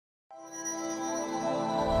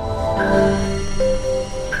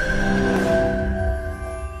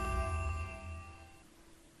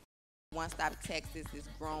Texas is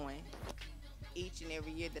growing each and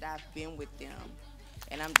every year that I've been with them.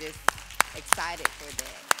 And I'm just excited for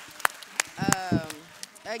that.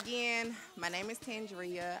 Again, my name is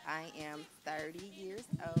Tandrea. I am 30 years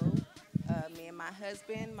old. Me and my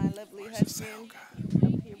husband, my lovely husband,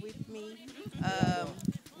 up here with me.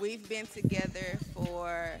 We've been together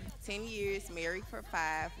for 10 years, married for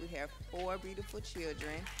 5. We have 4 beautiful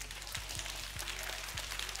children.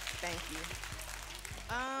 Thank you.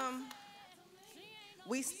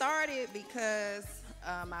 We started because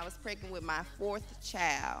I was pregnant with my 4th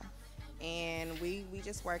child. And we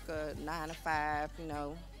just work a 9 to 5, you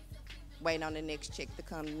know, waiting on the next check to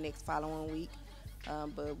come the next following week.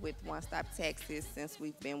 But with One Stop Texas, since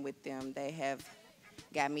we've been with them, they have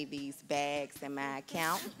got me these bags in my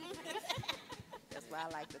account. That's why I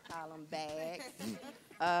like to call them bags.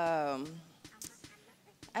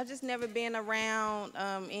 I've just never been around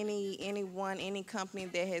any company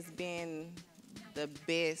that has been the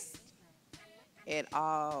best at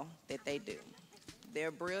all that they do. Their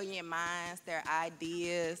brilliant minds, their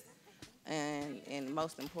ideas, and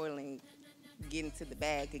most importantly, getting to the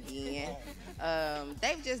bag again.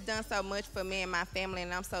 They've just done so much for me and my family,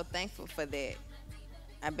 and I'm so thankful for that.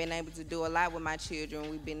 I've been able to do a lot with my children.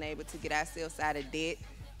 We've been able to get ourselves out of debt.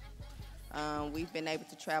 We've been able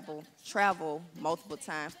to travel multiple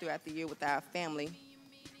times throughout the year with our family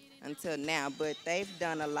until now, but they've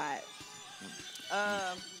done a lot.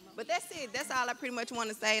 But that's it. That's all I pretty much want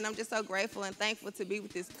to say, and I'm just so grateful and thankful to be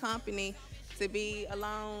with this company, to be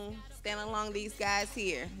along, standing along these guys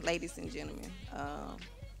here, ladies and gentlemen.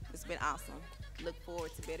 It's been awesome. Look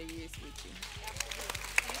forward to better years with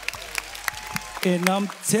you. And I'm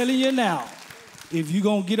telling you now, if you're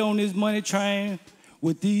going to get on this money train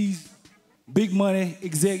with these big money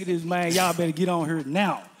executives, man, y'all better get on here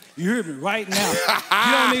now. You heard me right now.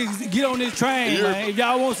 Get on this train, man. If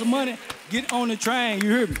y'all want some money, get on the train. You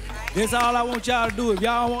hear me? That's all I want y'all to do. If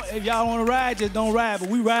y'all want to ride, just don't ride. But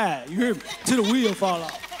we ride. You hear me? Till the wheel fall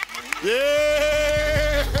off. Yeah.